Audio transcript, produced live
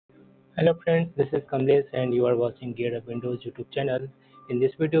Hello friends, this is Kamlesh and you are watching GearUpWindows YouTube channel. In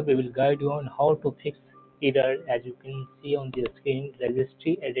this video, we will guide you on how to fix error. As you can see on the screen,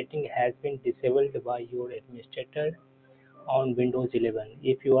 registry editing has been disabled by your administrator on Windows 11.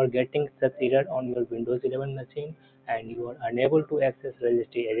 If you are getting such error on your Windows 11 machine and you are unable to access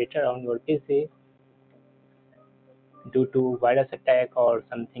registry editor on your PC due to virus attack or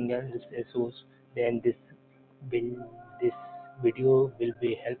something else issues, then will, this video will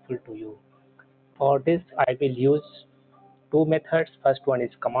be helpful to you. For this, I will use two methods. First one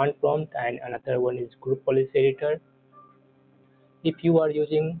is command prompt and another one is group policy editor. If you are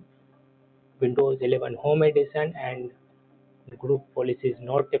using Windows 11 Home Edition and group policy is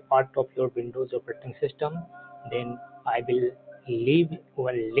not a part of your Windows operating system, then I will leave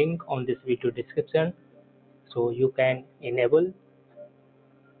one link on this video description so you can enable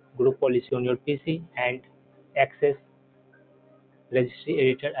group policy on your PC and access registry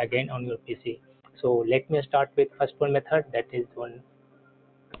editor again on your PC. So let me start with first one method, that is one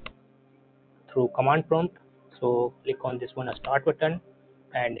through command prompt. So click on this one start button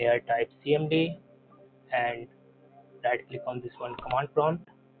and here type cmd and right click on this one command prompt,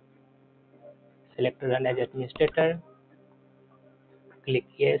 select run as administrator, click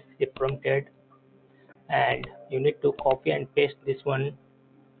yes if prompted, and you need to copy and paste this one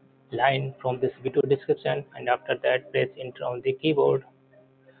line from this video description, and after that press enter on the keyboard.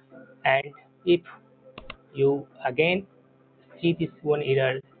 And if you again see this one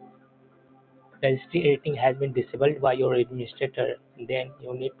error, registry editing has been disabled by your administrator, then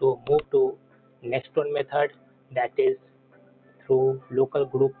you need to move to next one method, that is through local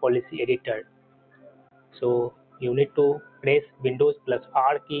group policy editor. So you need to press Windows plus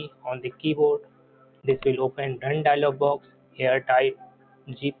R key on the keyboard. This will open run dialog box. Here type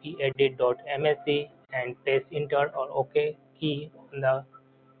gpedit.msc and press enter or OK key on the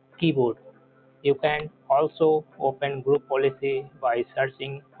keyboard. You can also open group policy by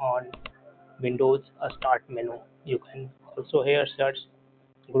searching on Windows start menu. You can also here search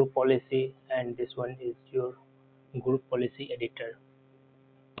group policy and this one is your group policy editor.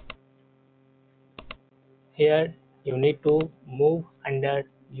 Here you need to move under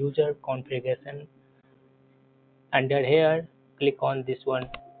user configuration. Under here click on this one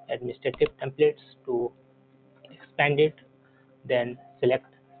administrative templates to expand it, then select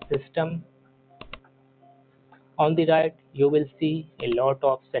system. On the right you will see a lot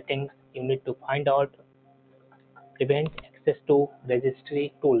of settings you need to find out. Prevent access to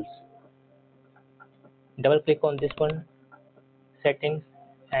registry tools. Double click on this one settings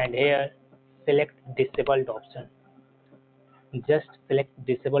and here select disabled option. Just select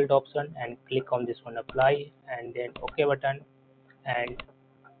disabled option and click on this one apply and then OK button, and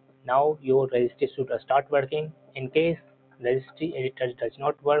now your registry should start working. In case registry editor does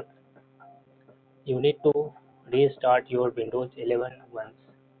not work, you need to restart your Windows 11 once.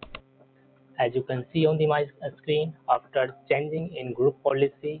 As you can see on my screen, after changing in group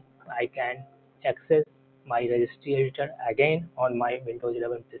policy, I can access my registry editor again on my Windows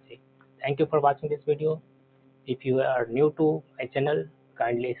 11 PC. Thank you for watching this video. If you are new to my channel,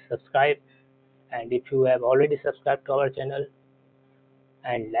 kindly subscribe, and if you have already subscribed to our channel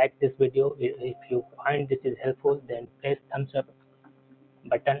and like this video, if you find this is helpful, then press thumbs up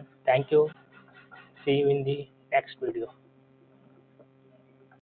button. Thank you. See you in the next video.